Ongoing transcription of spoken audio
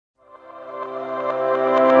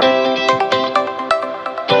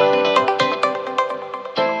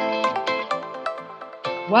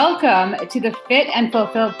Welcome to the Fit and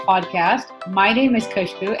Fulfilled podcast. My name is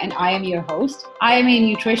Kushbu and I am your host. I am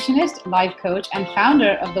a nutritionist, life coach, and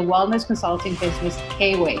founder of the wellness consulting business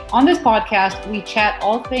K-Way. On this podcast, we chat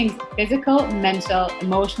all things physical, mental,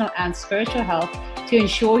 emotional, and spiritual health to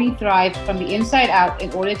ensure you thrive from the inside out in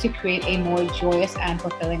order to create a more joyous and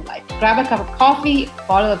fulfilling life. Grab a cup of coffee, a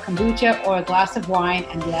bottle of kombucha, or a glass of wine,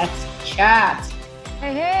 and let's chat.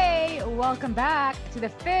 Hey, welcome back to the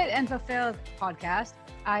Fit and Fulfilled podcast.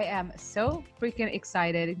 I am so freaking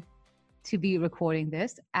excited to be recording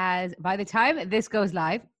this, as by the time this goes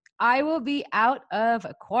live, I will be out of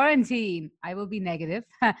quarantine. I will be negative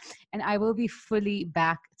and I will be fully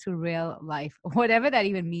back to real life, whatever that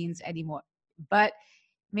even means anymore. But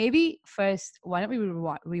maybe first, why don't we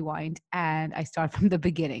rewind and I start from the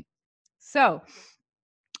beginning. So,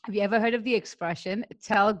 have you ever heard of the expression,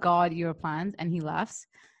 tell God your plans and he laughs?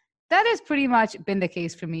 That has pretty much been the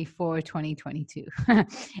case for me for 2022,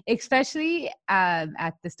 especially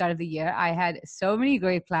at the start of the year. I had so many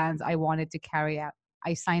great plans I wanted to carry out.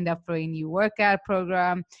 I signed up for a new workout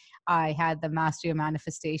program. I had the Master Your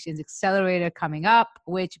Manifestations Accelerator coming up,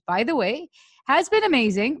 which, by the way, has been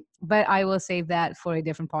amazing, but I will save that for a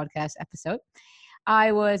different podcast episode.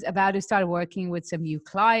 I was about to start working with some new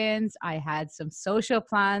clients. I had some social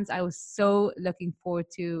plans I was so looking forward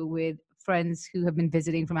to with friends who have been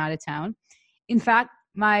visiting from out of town. In fact,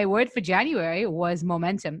 my word for January was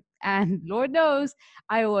momentum. And Lord knows,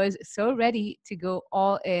 I was so ready to go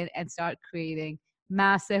all in and start creating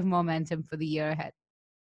massive momentum for the year ahead.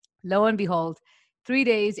 Lo and behold, 3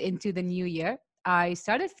 days into the new year, I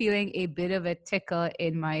started feeling a bit of a tickle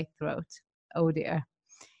in my throat. Oh dear.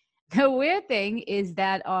 The weird thing is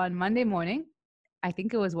that on Monday morning, I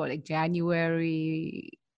think it was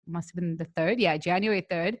January, must have been the 3rd. Yeah, January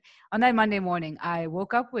 3rd. On that Monday morning, I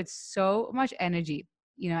woke up with so much energy,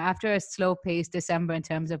 after a slow paced December in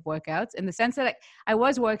terms of workouts, in the sense that I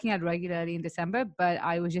was working out regularly in December, but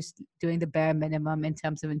I was just doing the bare minimum in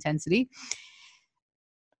terms of intensity.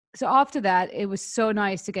 So after that, it was so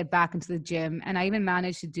nice to get back into the gym. And I even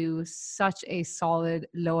managed to do such a solid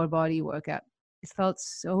lower body workout. It felt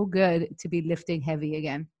so good to be lifting heavy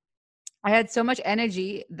again. I had so much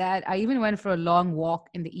energy that I even went for a long walk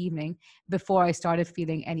in the evening before I started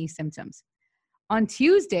feeling any symptoms. On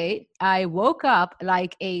Tuesday, I woke up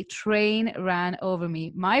like a train ran over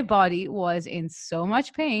me. My body was in so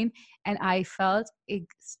much pain and I felt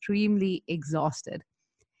extremely exhausted.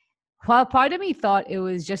 While part of me thought it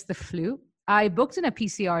was just the flu, I booked in a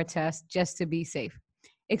PCR test just to be safe.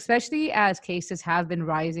 Especially as cases have been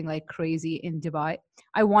rising like crazy in Dubai,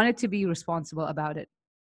 I wanted to be responsible about it.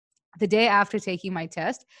 The day after taking my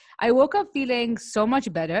test, I woke up feeling so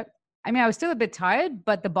much better. I was still a bit tired,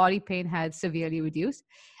 but the body pain had severely reduced.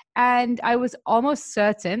 And I was almost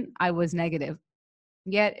certain I was negative.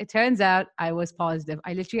 Yet it turns out I was positive.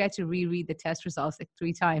 I literally had to reread the test results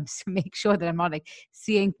 3 times to make sure that I'm not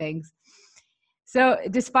seeing things. So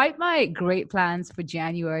despite my great plans for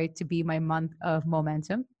January to be my month of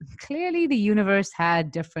momentum, clearly the universe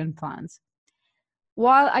had different plans.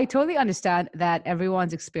 While I totally understand that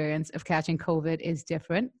everyone's experience of catching COVID is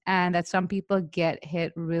different and that some people get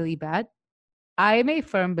hit really bad, I am a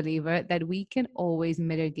firm believer that we can always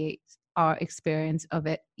mitigate our experience of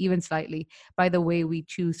it, even slightly, by the way we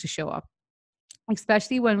choose to show up,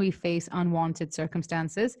 especially when we face unwanted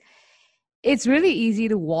circumstances. It's really easy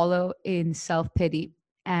to wallow in self-pity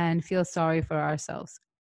and feel sorry for ourselves.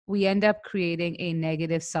 We end up creating a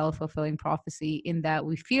negative self-fulfilling prophecy in that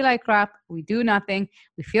we feel like crap, we do nothing,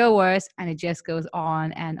 we feel worse, and it just goes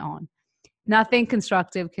on and on. Nothing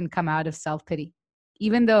constructive can come out of self-pity,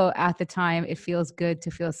 even though at the time it feels good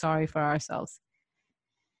to feel sorry for ourselves.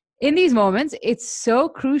 In these moments, it's so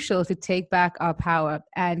crucial to take back our power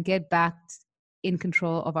and get back in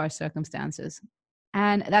control of our circumstances.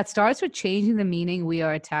 And that starts with changing the meaning we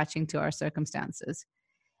are attaching to our circumstances.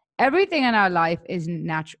 Everything in our life is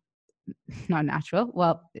not natural.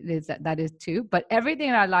 Well, that is too, but everything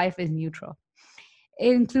in our life is neutral,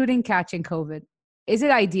 including catching COVID. Is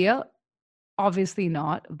it ideal? Obviously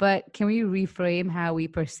not, but can we reframe how we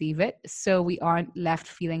perceive it so we aren't left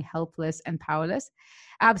feeling helpless and powerless?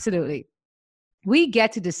 Absolutely. We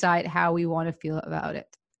get to decide how we want to feel about it.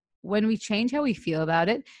 When we change how we feel about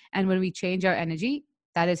it and when we change our energy,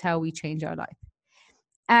 that is how we change our life.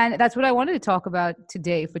 And that's what I wanted to talk about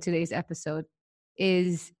today for today's episode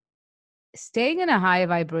is staying in a high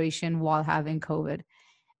vibration while having COVID.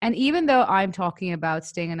 And even though I'm talking about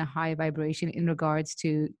staying in a high vibration in regards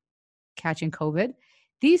to catching COVID,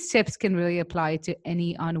 these tips can really apply to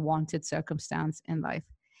any unwanted circumstance in life.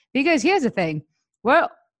 Because here's the thing, we're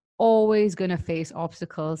always going to face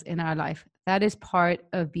obstacles in our life That is part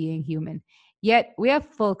of being human. Yet we have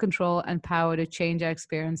full control and power to change our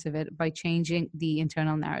experience of it by changing the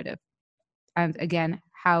internal narrative. And again,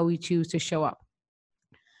 how we choose to show up.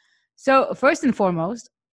 So, first and foremost,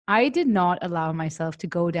 I did not allow myself to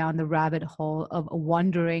go down the rabbit hole of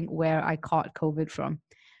wondering where I caught COVID from.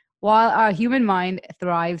 While our human mind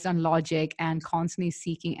thrives on logic and constantly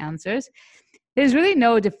seeking answers, there's really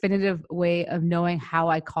no definitive way of knowing how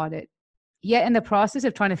I caught it. Yet, in the process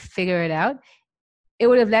of trying to figure it out, it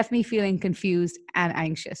would have left me feeling confused and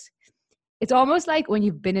anxious. It's almost like when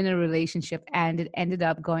you've been in a relationship and it ended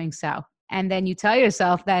up going south. And then you tell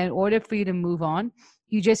yourself that in order for you to move on,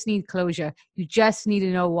 you just need closure. You just need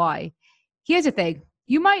to know why. Here's the thing,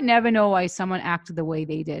 you might never know why someone acted the way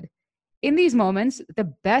they did. In these moments,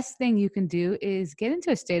 the best thing you can do is get into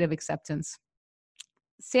a state of acceptance.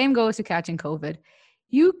 Same goes to catching COVID.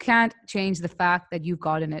 You can't change the fact that you've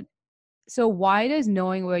gotten it. So why does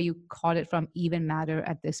knowing where you caught it from even matter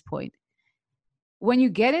at this point? When you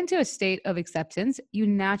get into a state of acceptance, you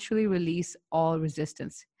naturally release all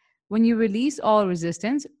resistance. When you release all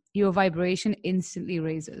resistance, your vibration instantly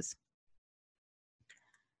raises.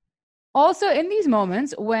 Also, in these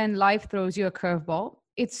moments when life throws you a curveball,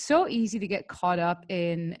 it's so easy to get caught up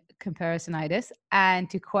in comparisonitis and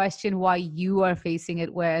to question why you are facing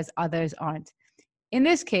it whereas others aren't. In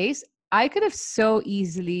this case, I could have so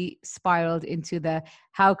easily spiraled into the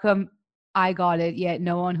how come I got it, yet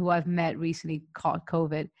no one who I've met recently caught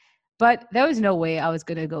COVID. But there was no way I was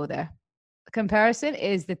going to go there. Comparison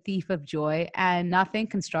is the thief of joy, and nothing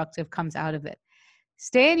constructive comes out of it.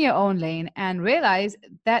 Stay in your own lane and realize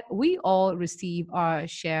that we all receive our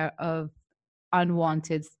share of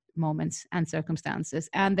unwanted moments and circumstances.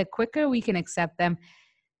 And the quicker we can accept them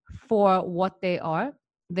for what they are,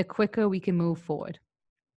 the quicker we can move forward.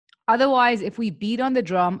 Otherwise, if we beat on the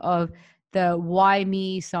drum of the why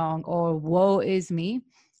me song or woe is me,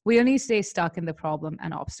 we only stay stuck in the problem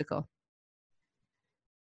and obstacle.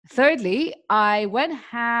 Thirdly, I went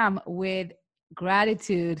ham with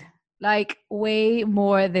gratitude, like way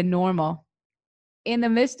more than normal. In the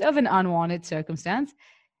midst of an unwanted circumstance,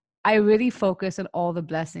 I really focused on all the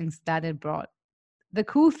blessings that it brought. The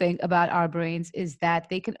cool thing about our brains is that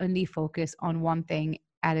they can only focus on one thing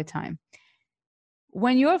at a time.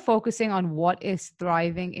 When you're focusing on what is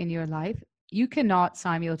thriving in your life, you cannot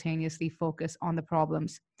simultaneously focus on the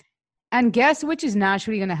problems. And guess which is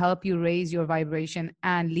naturally going to help you raise your vibration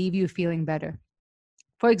and leave you feeling better.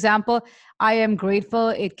 For example, I am grateful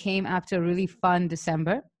it came after a really fun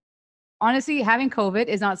December. Honestly, having COVID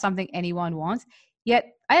is not something anyone wants,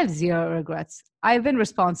 yet I have zero regrets. I've been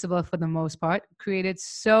responsible for the most part, created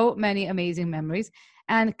so many amazing memories,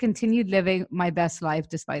 and continued living my best life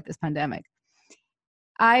despite this pandemic.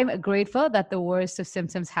 I'm grateful that the worst of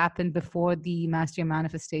symptoms happened before the Master Your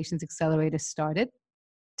Manifestations Accelerator started.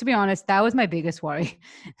 To be honest, that was my biggest worry,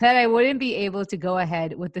 that I wouldn't be able to go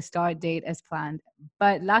ahead with the start date as planned.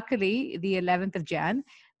 But luckily, the 11th of Jan,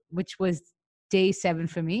 which was day 7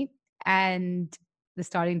 for me, and the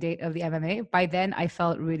starting date of the MMA, by then I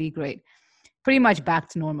felt really great, pretty much back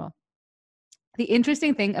to normal. The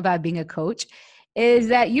interesting thing about being a coach is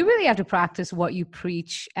that you really have to practice what you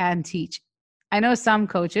preach and teach. I know some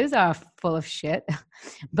coaches are full of shit,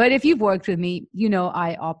 but if you've worked with me, you know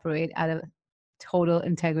I operate out of total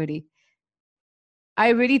integrity. I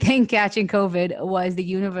really think catching COVID was the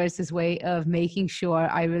universe's way of making sure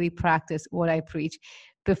I really practice what I preach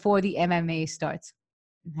before the MMA starts.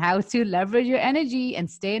 How to leverage your energy and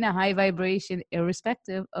stay in a high vibration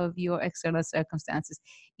irrespective of your external circumstances,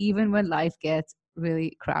 even when life gets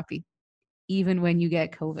really crappy, even when you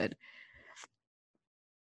get COVID.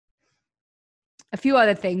 A few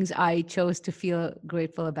other things I chose to feel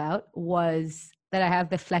grateful about was that I have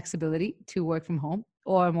the flexibility to work from home,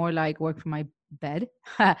 or more like work from my bed.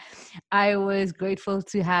 I was grateful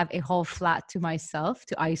to have a whole flat to myself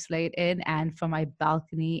to isolate in, and for my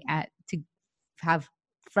balcony to have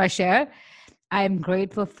fresh air. I am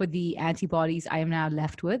grateful for the antibodies I am now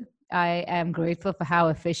left with. I am grateful for how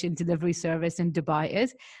efficient delivery service in Dubai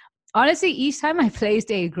is. Honestly, each time I placed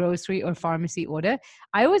a grocery or pharmacy order,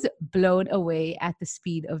 I was blown away at the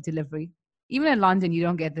speed of delivery. Even in London, you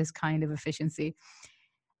don't get this kind of efficiency.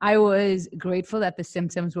 I was grateful that the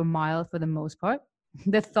symptoms were mild for the most part.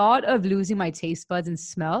 The thought of losing my taste buds and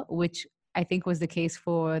smell, which I think was the case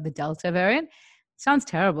for the Delta variant, sounds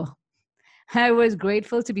terrible. I was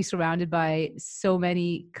grateful to be surrounded by so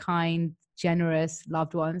many kind, generous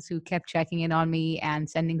loved ones who kept checking in on me and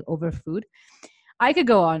sending over food. I could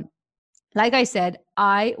go on. Like I said,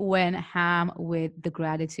 I went ham with the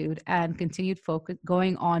gratitude and continued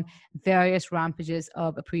going on various rampages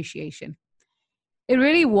of appreciation. It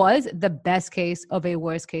really was the best case of a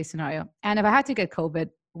worst case scenario. And if I had to get COVID,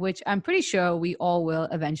 which I'm pretty sure we all will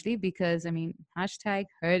eventually, because I mean, hashtag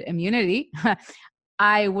herd immunity,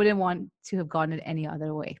 I wouldn't want to have gotten it any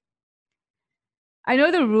other way. I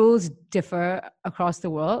know the rules differ across the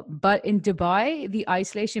world, but in Dubai, the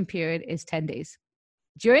isolation period is 10 days.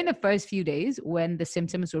 During the first few days, when the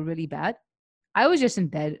symptoms were really bad, I was just in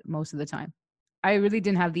bed most of the time. I really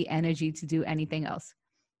didn't have the energy to do anything else.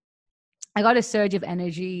 I got a surge of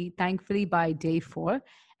energy, thankfully, by day 4.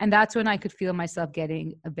 And that's when I could feel myself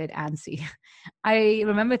getting a bit antsy. I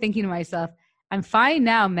remember thinking to myself, I'm fine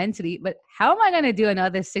now mentally, but how am I going to do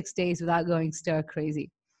another 6 days without going stir crazy?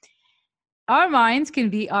 Our minds can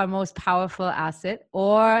be our most powerful asset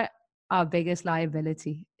or our biggest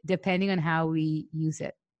liability, depending on how we use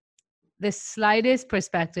it. The slightest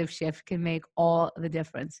perspective shift can make all the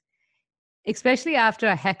difference. Especially after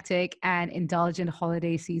a hectic and indulgent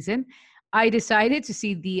holiday season, I decided to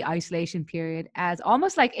see the isolation period as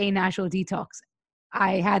almost like a natural detox.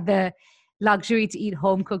 I had the luxury to eat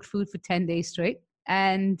home cooked food for 10 days straight.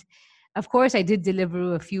 And of course, I did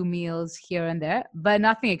deliver a few meals here and there, but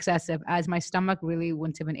nothing excessive, as my stomach really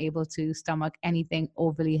wouldn't have been able to stomach anything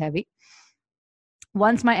overly heavy.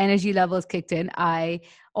 Once my energy levels kicked in, I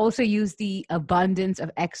also used the abundance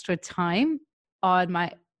of extra time on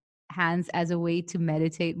my hands as a way to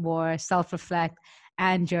meditate more, self reflect,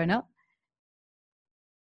 and journal.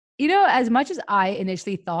 You know, as much as I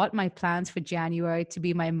initially thought my plans for January to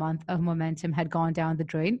be my month of momentum had gone down the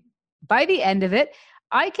drain, by the end of it,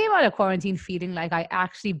 I came out of quarantine feeling like I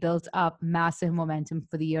actually built up massive momentum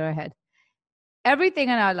for the year ahead. Everything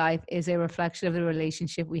in our life is a reflection of the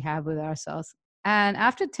relationship we have with ourselves. And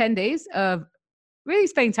after 10 days of really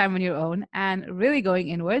spending time on your own and really going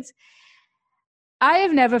inwards, I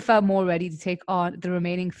have never felt more ready to take on the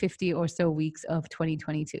remaining 50 or so weeks of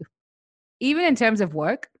 2022. Even in terms of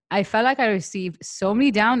work, I felt like I received so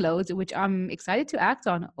many downloads, which I'm excited to act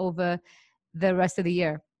on over the rest of the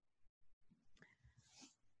year.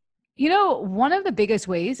 You know, one of the biggest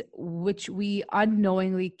ways which we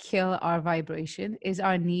unknowingly kill our vibration is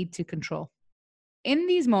our need to control. In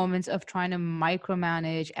these moments of trying to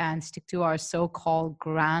micromanage and stick to our so called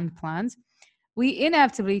grand plans, we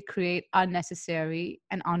inevitably create unnecessary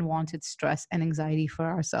and unwanted stress and anxiety for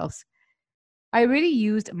ourselves. I really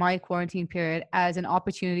used my quarantine period as an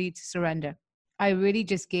opportunity to surrender. I really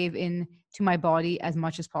just gave in to my body as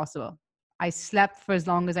much as possible. I slept for as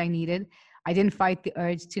long as I needed. I didn't fight the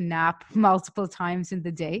urge to nap multiple times in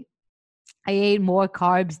the day. I ate more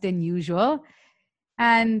carbs than usual.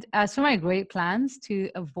 And as for my great plans to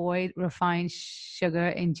avoid refined sugar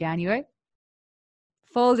in January,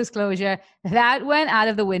 full disclosure, that went out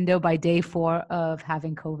of the window by day 4 of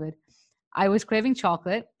having COVID. I was craving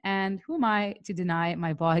chocolate, and who am I to deny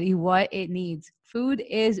my body what it needs? Food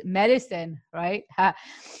is medicine, right?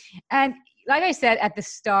 And like I said at the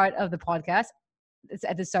start of the podcast,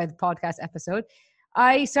 at the start of the podcast episode,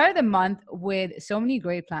 I started the month with so many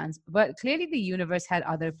great plans, but clearly the universe had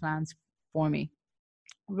other plans for me.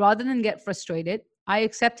 Rather than get frustrated, I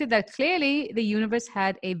accepted that clearly the universe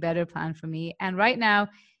had a better plan for me. And right now,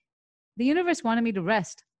 the universe wanted me to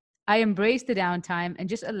rest. I embraced the downtime and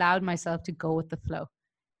just allowed myself to go with the flow.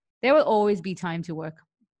 There will always be time to work.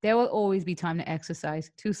 There will always be time to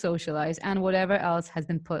exercise, to socialize, and whatever else has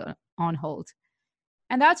been put on hold.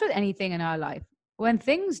 And that's with anything in our life. When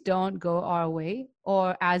things don't go our way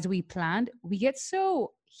or as we planned, we get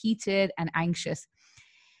so heated and anxious.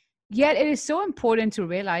 Yet it is so important to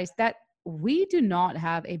realize that we do not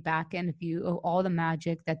have a back end view of all the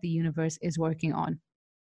magic that the universe is working on.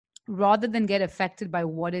 Rather than get affected by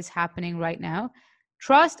what is happening right now,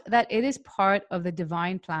 trust that it is part of the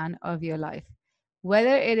divine plan of your life.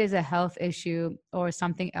 Whether it is a health issue or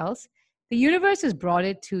something else, the universe has brought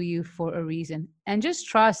it to you for a reason. And just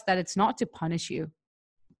trust that it's not to punish you.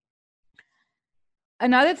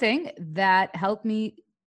 Another thing that helped me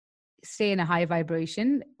stay in a high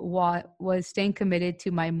vibration was staying committed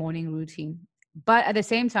to my morning routine, but at the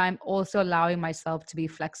same time, also allowing myself to be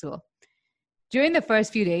flexible. During the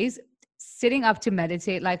first few days, sitting up to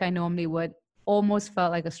meditate like I normally would almost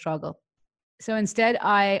felt like a struggle. So instead,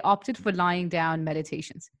 I opted for lying down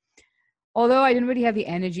meditations. Although I didn't really have the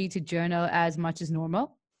energy to journal as much as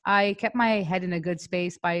normal, I kept my head in a good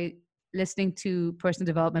space by listening to personal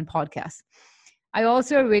development podcasts. I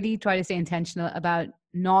also really try to stay intentional about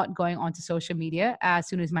not going onto social media as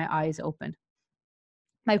soon as my eyes opened.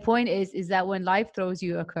 My point is that when life throws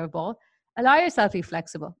you a curveball, allow yourself to be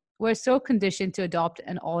flexible. We're so conditioned to adopt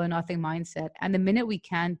an all or nothing mindset. And the minute we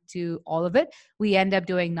can't do all of it, we end up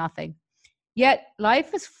doing nothing. Yet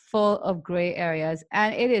life is full of gray areas,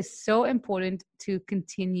 and it is so important to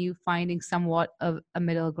continue finding somewhat of a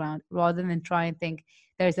middle ground rather than try and think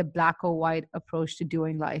there's a black or white approach to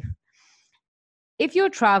doing life. If you're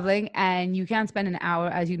traveling and you can't spend an hour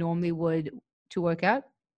as you normally would to work out,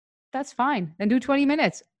 that's fine. Then do 20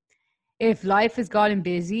 minutes. If life has gotten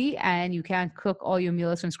busy and you can't cook all your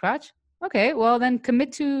meals from scratch, okay, well, then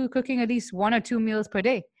commit to cooking at least 1 or 2 meals per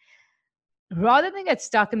day. Rather than get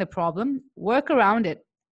stuck in the problem, work around it.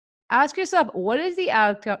 Ask yourself, what is the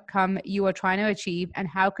outcome you are trying to achieve, and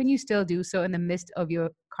how can you still do so in the midst of your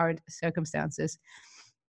current circumstances?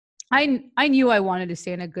 I knew I wanted to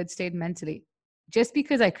stay in a good state mentally. Just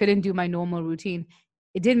because I couldn't do my normal routine,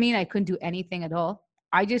 it didn't mean I couldn't do anything at all.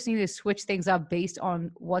 I just needed to switch things up based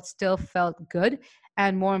on what still felt good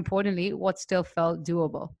and, more importantly, what still felt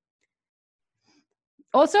doable.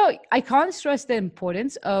 Also, I can't stress the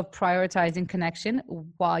importance of prioritizing connection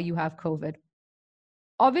while you have COVID.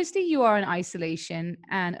 Obviously, you are in isolation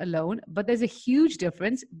and alone, but there's a huge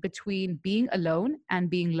difference between being alone and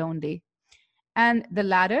being lonely. And the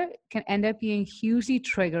latter can end up being hugely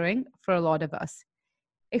triggering for a lot of us,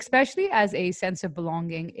 especially as a sense of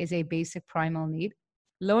belonging is a basic primal need.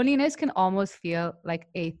 Loneliness can almost feel like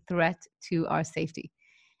a threat to our safety.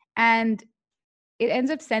 And it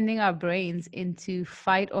ends up sending our brains into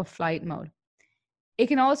fight or flight mode. It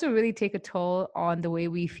can also really take a toll on the way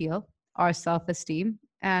we feel, our self esteem,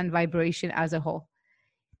 and vibration as a whole.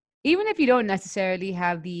 Even if you don't necessarily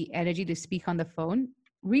have the energy to speak on the phone,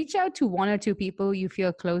 reach out to 1 or 2 people you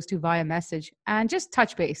feel close to via message and just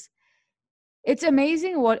touch base. It's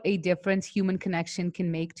amazing what a difference human connection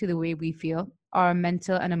can make to the way we feel, our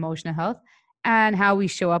mental and emotional health, and how we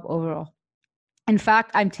show up overall. In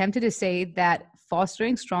fact, I'm tempted to say that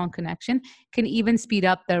fostering strong connection can even speed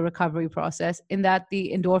up the recovery process, in that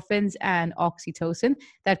the endorphins and oxytocin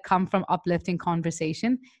that come from uplifting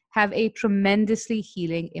conversation have a tremendously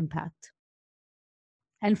healing impact.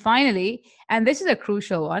 And finally, and this is a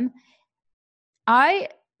crucial one, I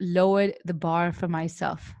lowered the bar for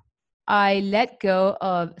myself. I let go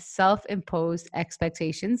of self imposed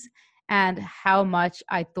expectations and how much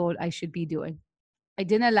I thought I should be doing. I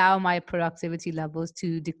didn't allow my productivity levels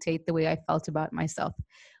to dictate the way I felt about myself,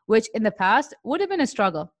 which in the past would have been a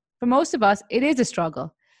struggle. For most of us, it is a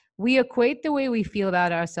struggle. We equate the way we feel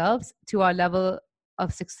about ourselves to our level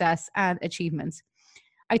of success and achievements.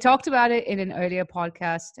 I talked about it in an earlier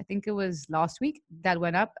podcast. I think it was last week that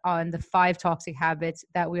went up on the 5 toxic habits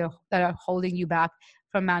that are holding you back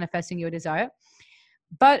from manifesting your desire.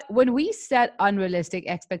 But when we set unrealistic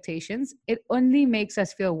expectations, it only makes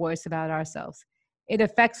us feel worse about ourselves. It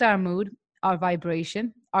affects our mood, our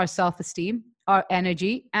vibration, our self esteem, our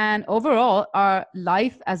energy, and overall our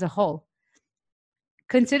life as a whole.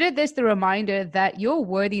 Consider this the reminder that your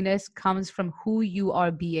worthiness comes from who you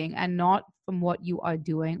are being and not from what you are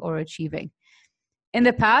doing or achieving. In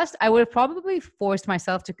the past, I would have probably forced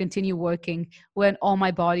myself to continue working when all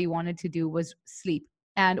my body wanted to do was sleep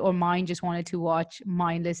and or mind just wanted to watch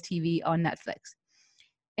mindless TV on Netflix.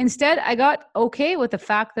 Instead, I got okay with the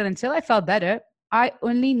fact that until I felt better, I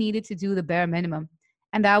only needed to do the bare minimum,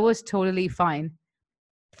 and that was totally fine.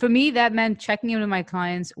 For me, that meant checking in with my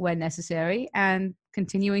clients when necessary and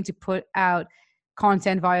continuing to put out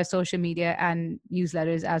content via social media and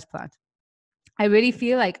newsletters as planned. I really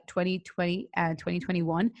feel like 2020 and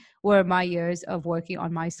 2021 were my years of working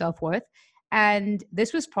on my self worth. And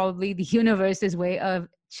this was probably the universe's way of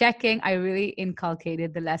checking I really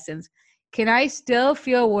inculcated the lessons. Can I still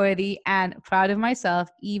feel worthy and proud of myself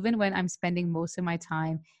even when I'm spending most of my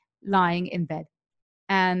time lying in bed?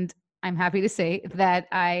 And I'm happy to say that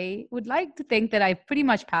I would like to think that I pretty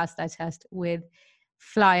much passed that test with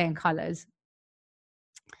flying colors.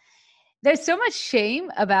 There's so much shame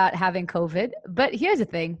about having COVID, but here's the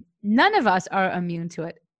thing, none of us are immune to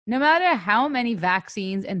it. No matter how many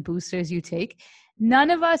vaccines and boosters you take, none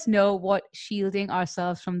of us know what shielding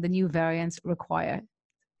ourselves from the new variants require.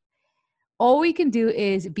 All we can do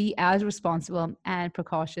is be as responsible and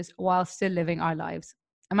precautious while still living our lives.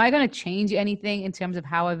 Am I going to change anything in terms of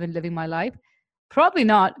how I've been living my life? Probably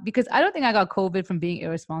not, because I don't think I got COVID from being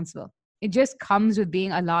irresponsible. It just comes with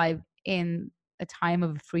being alive in a time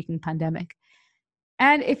of a freaking pandemic.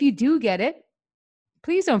 And if you do get it,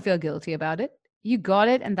 please don't feel guilty about it. You got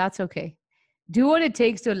it, and that's okay. Do what it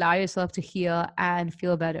takes to allow yourself to heal and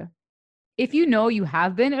feel better. If you know you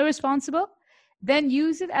have been irresponsible, then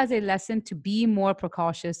use it as a lesson to be more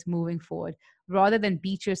precautious moving forward rather than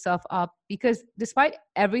beat yourself up, because despite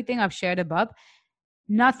everything I've shared above,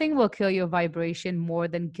 nothing will kill your vibration more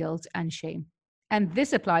than guilt and shame. And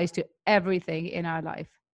this applies to everything in our life.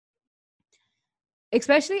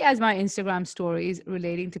 especially as my Instagram stories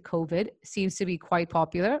relating to COVID seems to be quite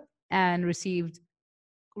popular and received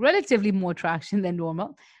relatively more traction than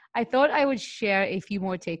normal. I thought I would share a few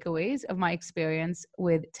more takeaways of my experience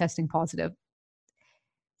with testing positive.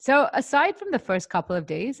 So, aside from the first couple of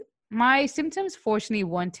days, my symptoms fortunately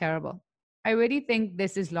weren't terrible. I really think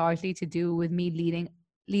this is largely to do with me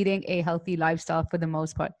leading a healthy lifestyle for the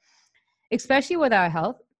most part. Especially with our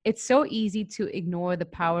health, it's so easy to ignore the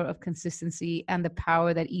power of consistency and the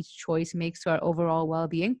power that each choice makes to our overall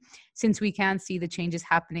well-being, since we can't see the changes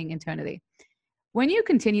happening internally. When you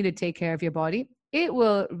continue to take care of your body, it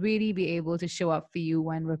will really be able to show up for you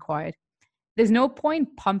when required. There's no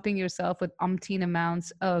point pumping yourself with umpteen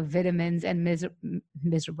amounts of vitamins and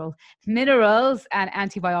miserable minerals and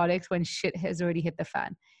antibiotics when shit has already hit the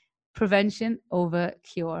fan. Prevention over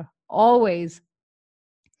cure. Always.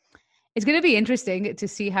 It's going to be interesting to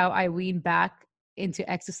see how I wean back into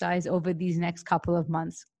exercise over these next couple of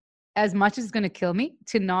months. As much as it's going to kill me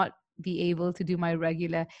to not be able to do my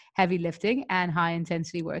regular heavy lifting and high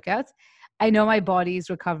intensity workouts, I know my body's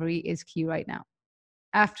recovery is key right now.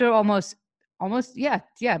 After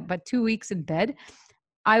but 2 weeks in bed,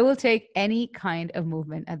 I will take any kind of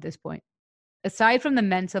movement at this point. Aside from the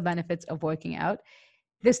mental benefits of working out,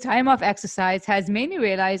 this time off exercise has made me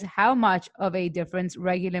realize how much of a difference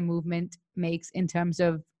regular movement makes in terms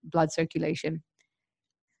of blood circulation.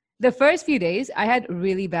 The first few days, I had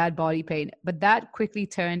really bad body pain, but that quickly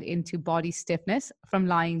turned into body stiffness from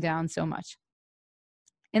lying down so much.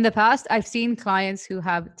 In the past, I've seen clients who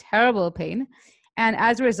have terrible pain and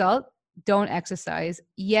as a result, don't exercise.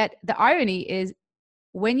 Yet the irony is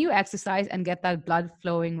when you exercise and get that blood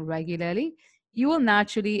flowing regularly, you will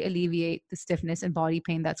naturally alleviate the stiffness and body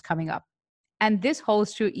pain that's coming up. And this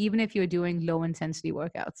holds true even if you're doing low intensity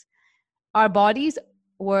workouts. Our bodies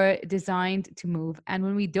were designed to move. And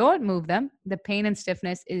when we don't move them, the pain and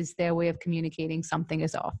stiffness is their way of communicating something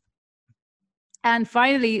is off. And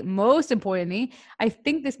finally, most importantly, I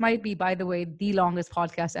think this might be, by the way, the longest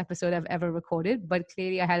podcast episode I've ever recorded, but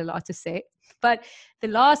clearly I had a lot to say. But the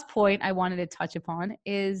last point I wanted to touch upon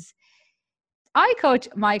is I coach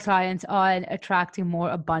my clients on attracting more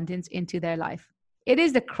abundance into their life. It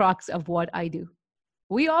is the crux of what I do.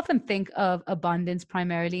 We often think of abundance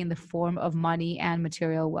primarily in the form of money and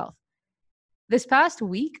material wealth. This past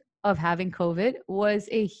week of having COVID was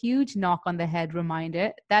a huge knock on the head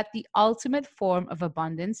reminder that the ultimate form of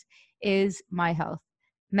abundance is my health,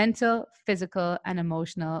 mental, physical, and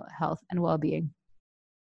emotional health and well-being.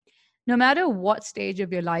 No matter what stage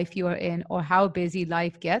of your life you are in or how busy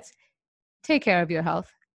life gets, take care of your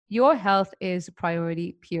health. Your health is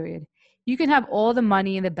priority, period. You can have all the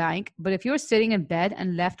money in the bank, but if you're sitting in bed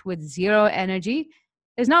and left with zero energy,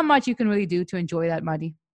 there's not much you can really do to enjoy that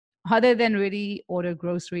money, other than really order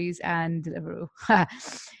groceries and Deliveroo.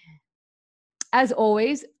 As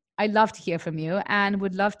always, I'd love to hear from you and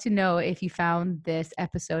would love to know if you found this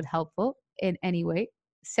episode helpful in any way.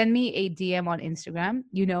 Send me a DM on Instagram.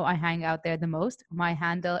 You know I hang out there the most. My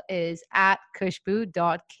handle is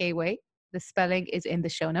 @kushbu.kway. The spelling is in the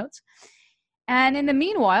show notes. And in the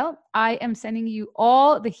meanwhile, I am sending you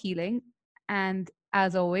all the healing and,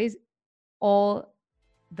 as always, all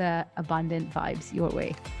the abundant vibes your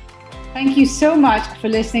way. Thank you so much for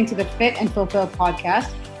listening to the Fit and Fulfill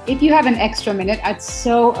podcast. If you have an extra minute, I'd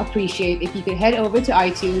so appreciate if you could head over to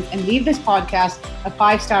iTunes and leave this podcast a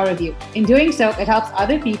 5-star review. In doing so, it helps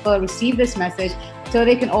other people receive this message so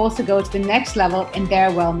they can also go to the next level in their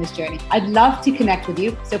wellness journey. I'd love to connect with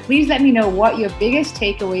you, so please let me know what your biggest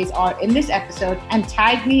takeaways are in this episode and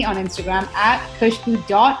tag me on Instagram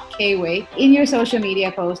 @kushbu.kway in your social media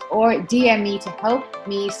post or DM me to help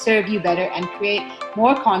me serve you better and create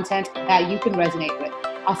more content that you can resonate with.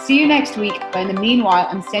 I'll see you next week, but in the meanwhile,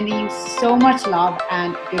 I'm sending you so much love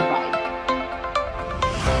and good vibes.